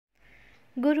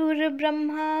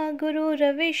गुरुर्ब्रह्मा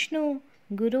गुरुर्विष्णु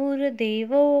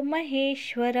गुरुर्देवो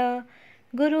महेश्वर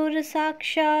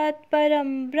गुरुर्साक्षात् परं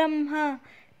ब्रह्म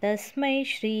तस्मै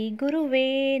श्री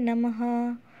गुरुवे नमः.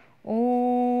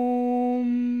 Om.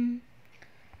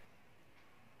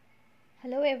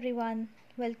 Hello everyone,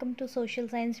 welcome to social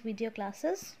science video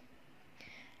classes,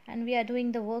 and we are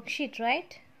doing the worksheet,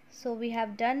 right? So we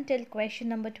have done till question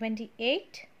number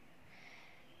 28.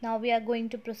 Now we are going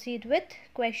to proceed with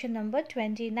question number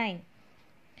 29.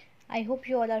 I hope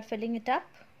you all are filling it up.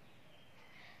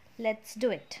 Let's do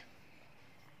it.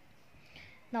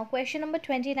 Now question number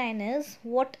 29 is,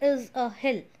 what is a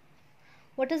hill?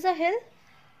 What is a hill?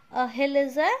 A hill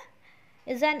is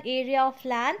an area of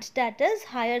land that is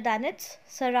higher than its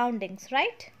surroundings,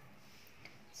 right?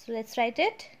 So let's write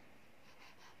it.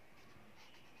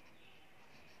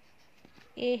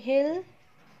 A hill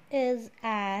is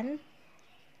an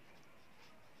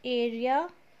area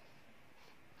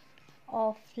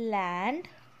of land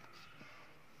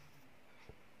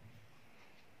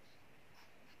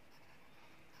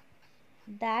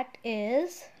that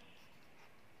is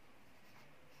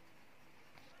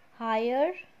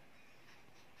higher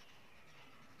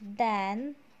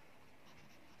than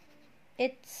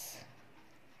its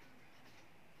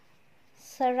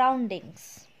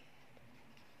surroundings.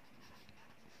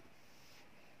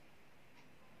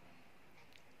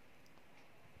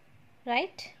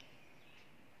 Right?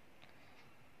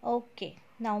 Okay.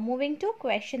 Now moving to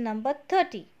question number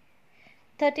 30.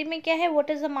 30 में क्या है? What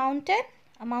is a mountain?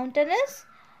 A mountain is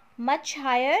much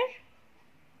higher,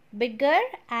 bigger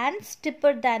and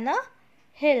steeper than a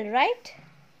hill, right?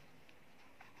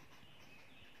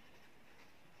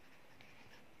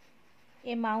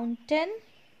 A mountain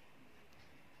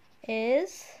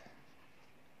is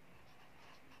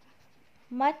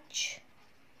much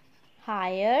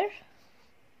higher,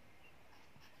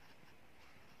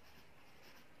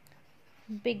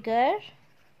 bigger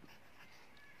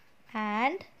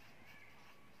and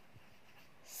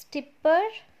steeper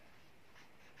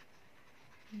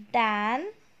than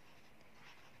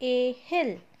a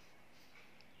hill.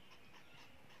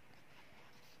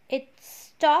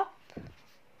 Its top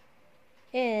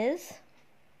is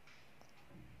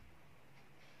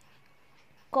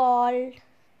called,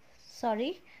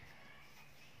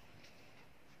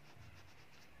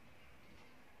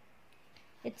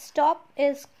 its top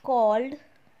is called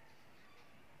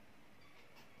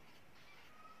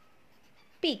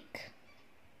peak.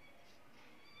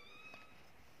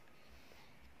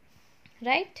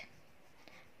 Right?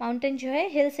 Mountain जो है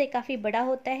हिल से काफ़ी बड़ा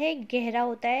होता है, गहरा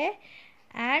होता है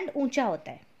एंड ऊंचा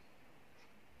होता है.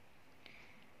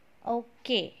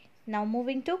 Okay, now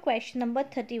moving to question number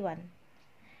 31.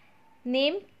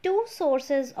 Name 2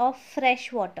 sources of fresh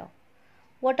water.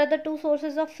 What are the 2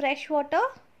 sources of fresh water?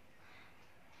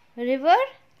 River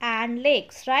and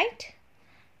lakes, right?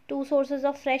 2 sources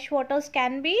of fresh waters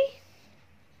can be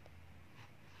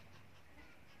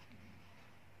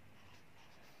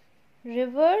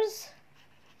rivers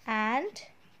and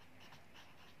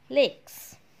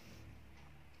lakes.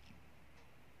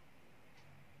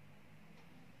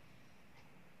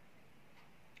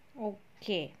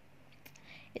 Okay.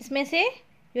 इसमें से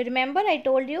you remember I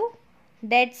told you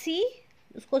Dead Sea,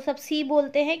 उसको सब सी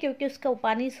बोलते हैं क्योंकि उसका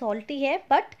पानी salty है,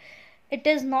 but it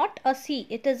is not a sea,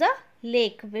 it is a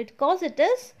lake because it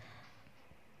is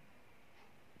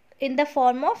in the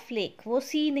form of lake. वो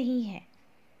sea नहीं है.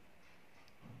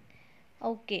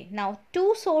 Okay, now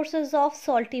 2 sources of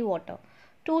salty water.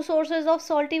 2 sources of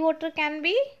salty water can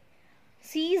be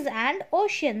seas and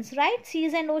oceans, right?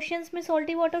 Seas and oceans में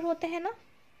salty water होते हैं ना.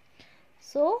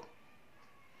 So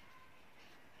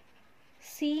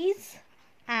seas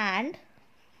and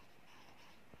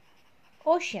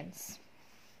oceans.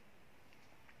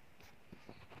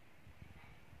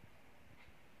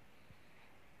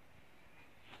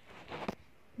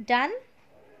 Done?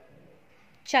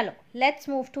 चलो, let's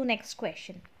move to next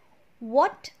question.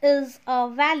 What is a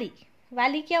valley?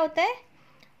 Valley क्या होता है?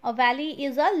 A valley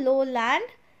is a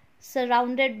lowland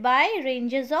surrounded by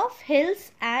ranges of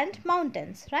hills and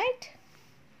mountains, right?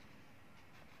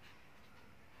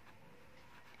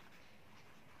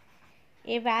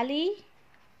 A valley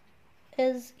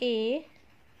is a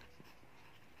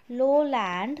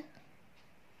lowland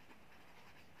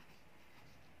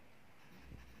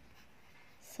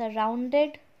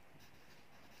surrounded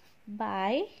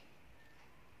by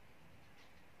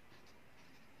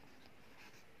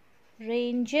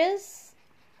ranges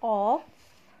of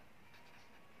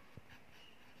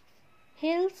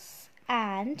hills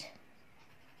and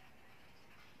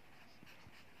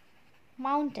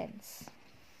mountains.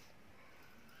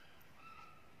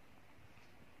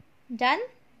 Done?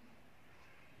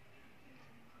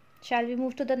 Shall we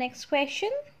move to the next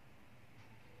question?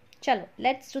 Chalo,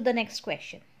 let's do the next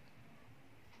question.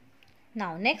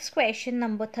 Now, next question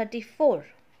number 34.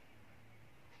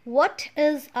 What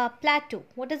is a plateau?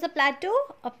 What is a plateau?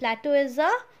 A plateau is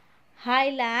a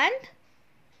highland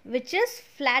which is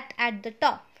flat at the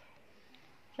top,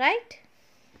 right?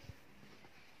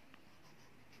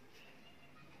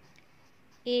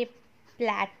 A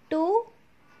plateau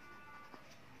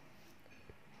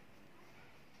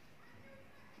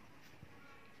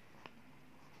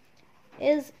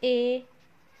is a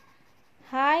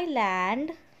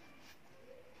highland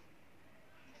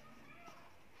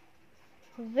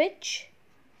which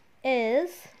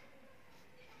is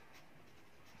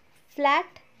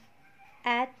flat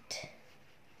at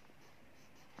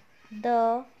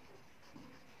the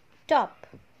top.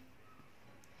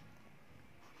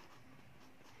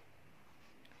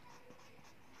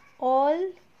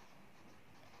 All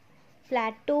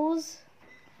plateaus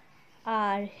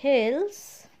are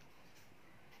hills,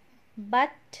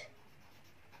 but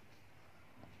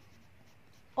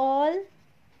all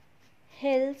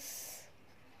hills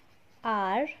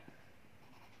are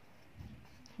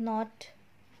not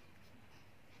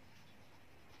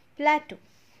plateau.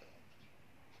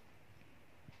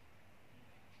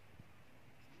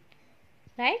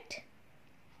 Right?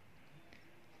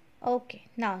 Okay,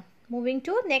 now moving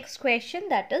to next question,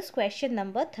 that is question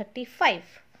number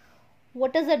 35.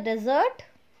 What is a desert?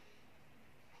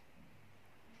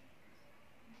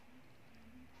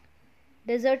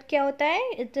 Desert क्या होता है?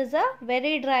 It is a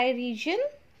very dry region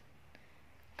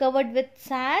covered with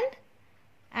sand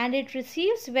and it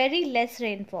receives very less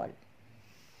rainfall.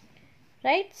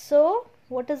 Right? So,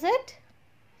 what is it?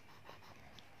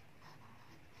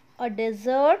 A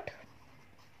desert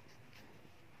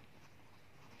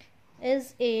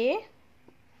is a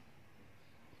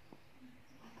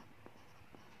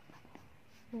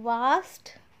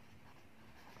vast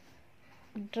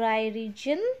dry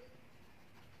region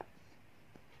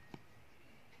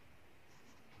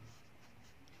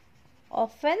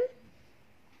often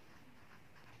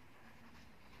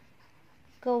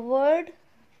covered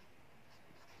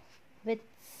with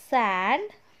sand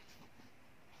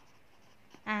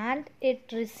and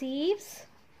it receives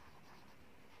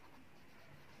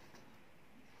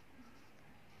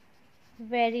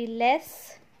very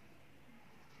less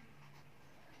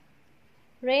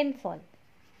rainfall.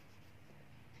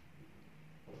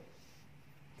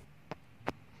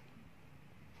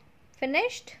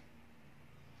 Finished?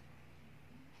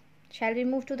 Shall we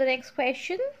move to the next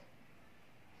question?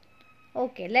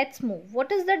 Okay, let's move.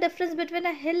 What is the difference between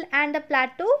a hill and a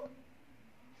plateau?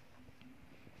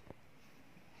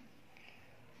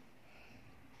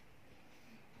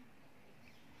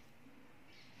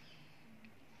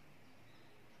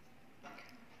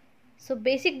 So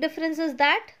basic difference is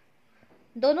that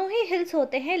दोनों ही hills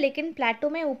होते हैं लेकिन प्लेटो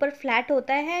में ऊपर flat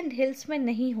होता है and hills में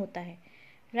नहीं होता है,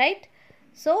 right?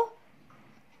 So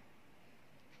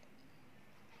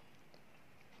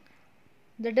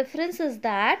the difference is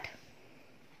that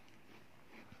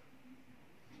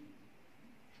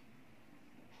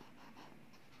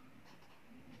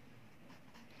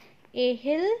a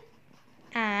hill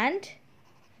and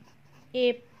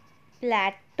a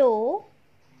plateau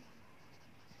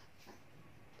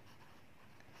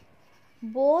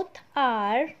both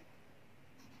are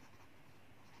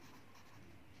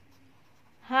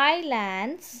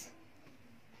highlands,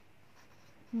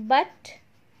 but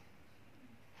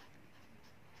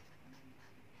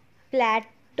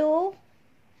plateau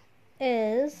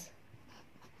is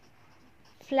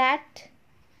flat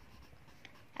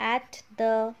at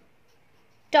the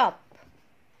top,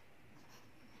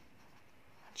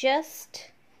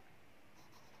 just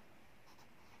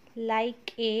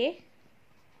like a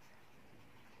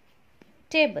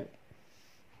table.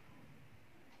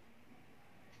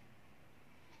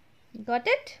 Got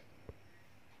it?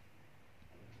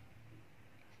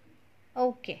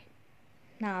 Okay.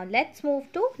 Now let's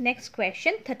move to next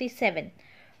question 37.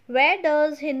 Where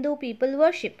does Hindu people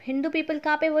worship? Hindu people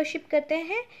कहाँ पे worship करते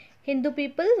हैं? Hindu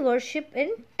people worship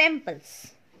in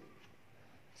temples.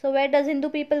 So where does Hindu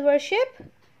people worship?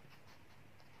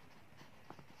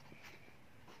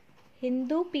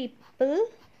 Hindu people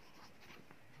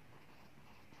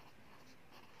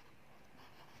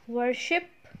worship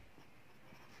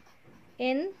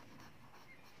in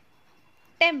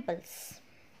temples,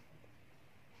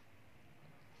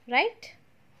 right?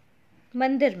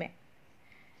 मंदिर में.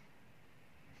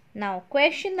 Now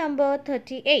question number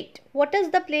 38. What is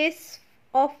the place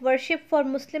of worship for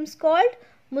Muslims called?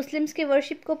 Muslims के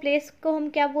worship को place को हम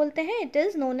क्या बोलते हैं? It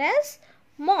is known as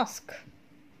mosque.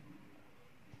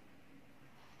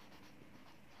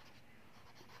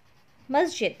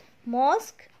 Masjid.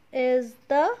 Mosque is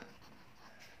the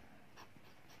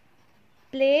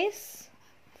place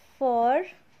for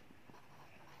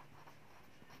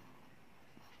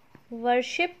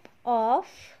worship of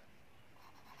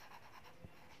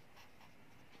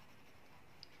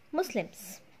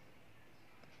Muslims.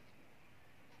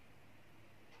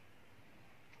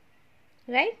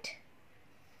 Right?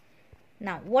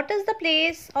 Now, what is the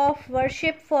place of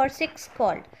worship for Sikhs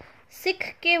called? Sikh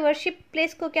के worship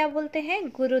place को क्या बोलते हैं?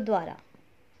 Gurdwara.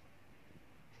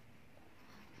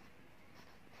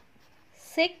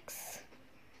 Sikhs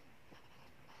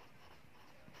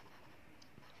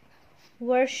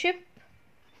worship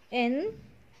in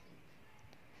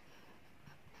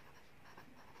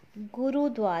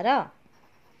Gurudwara,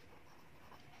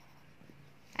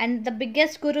 and the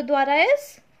biggest Gurudwara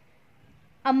is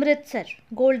Amritsar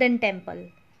Golden Temple.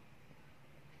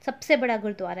 सबसे बड़ा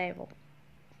गुरुद्वारा है वो.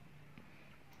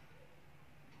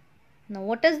 Now,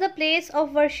 what is the place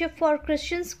of worship for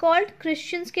Christians called?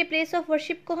 Christians के place of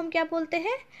worship को हम क्या बोलते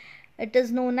हैं? It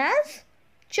is known as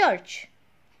church.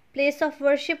 Place of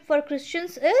worship for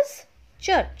Christians is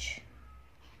church.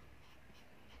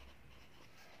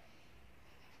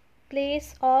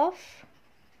 Place of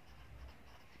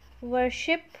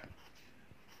worship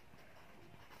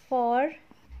for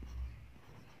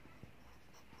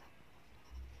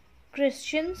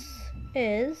Christians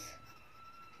is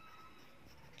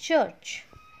church.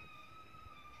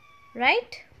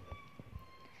 Right?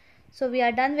 So we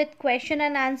are done with question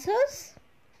and answers.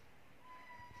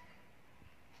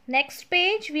 Next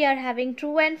page we are having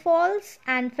true and false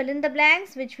and fill in the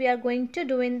blanks, which we are going to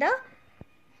do in the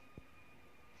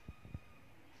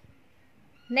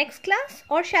next class,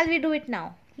 or shall we do it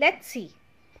now? Let's see.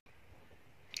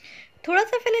 थोड़ा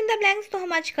सा fill in the blanks तो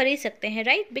हम आज कर ही सकते हैं,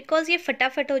 right? Because ये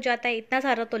फटाफट हो जाता है, इतना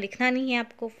सारा तो लिखना नहीं है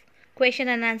आपको question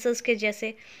and answers के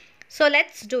जैसे. So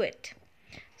let's do it.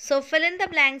 So fill in the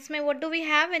blanks में what do we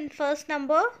have in first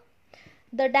number?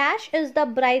 The dash is the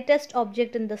brightest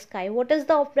object in the sky. What is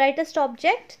the brightest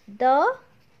object? The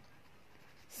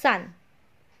sun.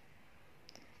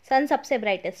 Sun सबसे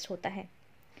brightest होता है.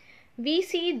 We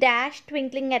see dash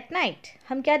twinkling at night.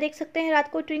 हम क्या देख सकते हैं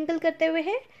रात को twinkle करते हुए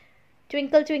है?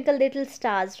 Twinkle twinkle little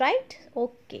stars, right?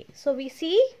 Okay. So we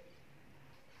see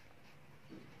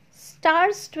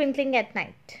stars twinkling at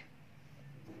night.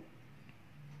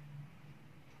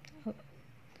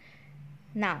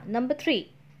 Now, number 3.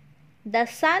 The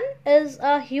sun is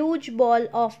a huge ball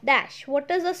of dash. What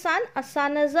is a sun? A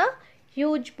sun is a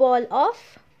huge ball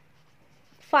of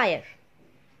fire.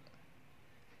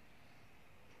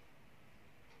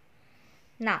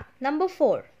 Now, number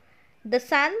 4. The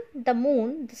sun, the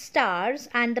moon, the stars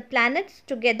and the planets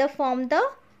together form the,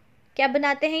 क्या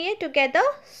बनाते हैं ये? Together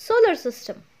solar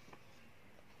system.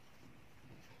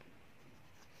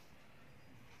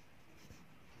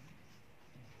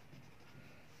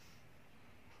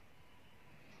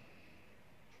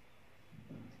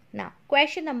 Now,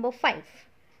 question number 5.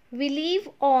 We live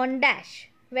on dash.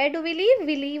 Where do we live?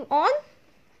 We live on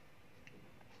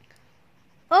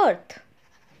Earth.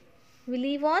 We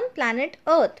live on planet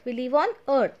Earth. We live on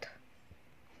Earth.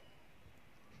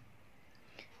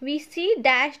 We see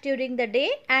dash during the day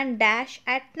and dash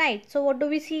at night. So, what do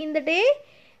we see in the day?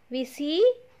 We see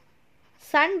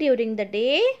sun during the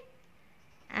day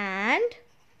and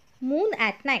moon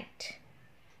at night.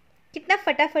 कितना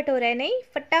फटाफट हो रहा है?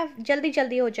 नहीं, जल्दी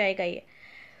जल्दी हो जाएगा ये.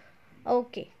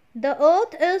 Okay. The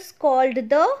earth is called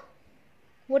the,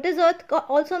 what is earth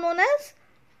also known as?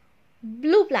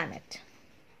 Blue planet.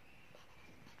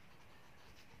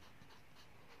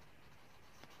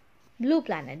 Blue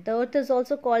planet. The earth is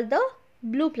also called the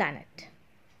blue planet.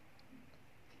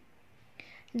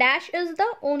 Dash is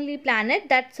the only planet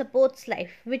that supports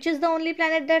life. Which is the only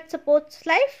planet that supports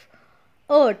life?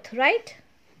 Earth, right?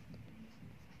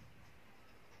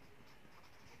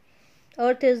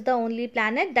 Earth is the only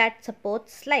planet that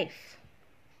supports life.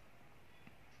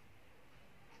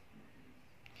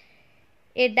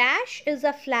 A dash is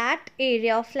a flat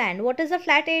area of land. What is a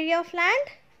flat area of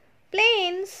land?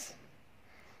 Plains.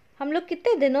 हम लोग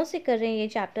कितने दिनों से कर रहे हैं ये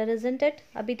chapter, isn't it?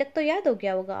 अभी तक तो याद हो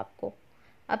गया होगा आपको.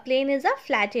 A plain is a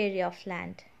flat area of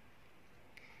land.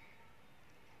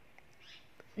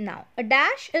 Now, a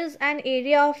dash is an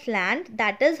area of land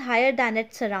that is higher than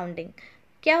its surrounding.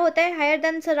 क्या होता है higher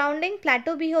than surrounding?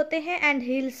 Plateau भी होते हैं and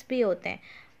hills भी होते हैं.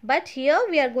 But here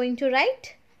we are going to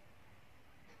write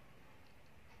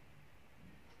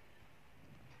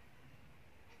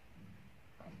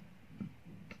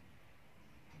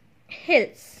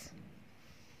hills.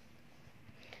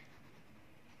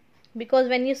 Because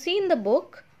when you see in the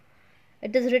book,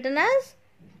 it is written as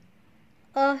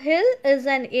A hill is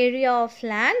an area of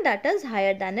land that is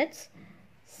higher than its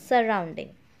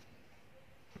surrounding.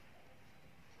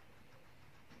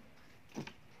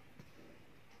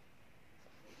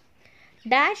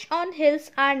 Dash on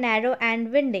hills are narrow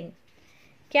and winding.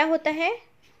 क्या होता है?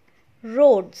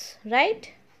 Roads,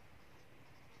 right?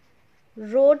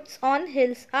 Roads on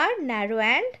hills are narrow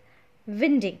and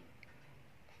winding.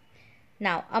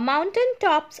 Now, a mountain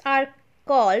tops are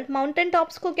called, mountain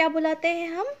tops को क्या बुलाते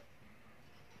हैं हम?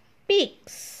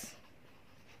 Peaks.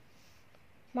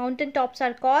 Mountain tops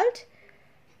are called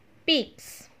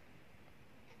peaks.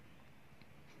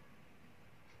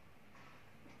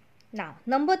 Now,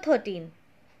 number 13.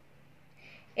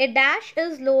 A dash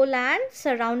is lowland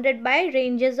surrounded by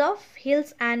ranges of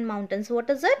hills and mountains. What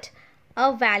is it?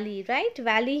 A valley, right?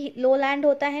 Valley lowland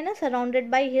होता है ना, surrounded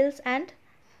by hills and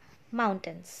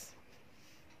mountains.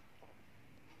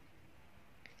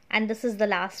 And this is the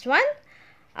last one.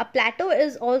 A plateau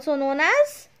is also known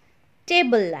as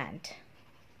tableland.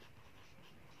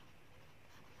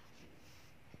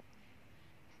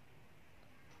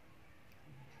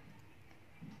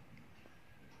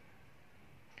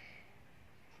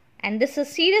 And this is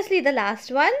seriously the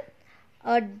last one.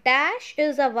 A dash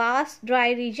is a vast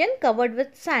dry region covered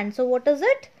with sand. So what is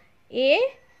it? A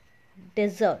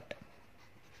desert.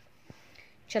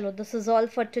 Chalo, this is all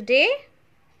for today.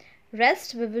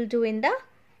 Rest we will do in the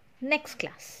next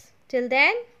class. Till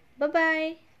then,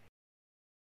 bye-bye.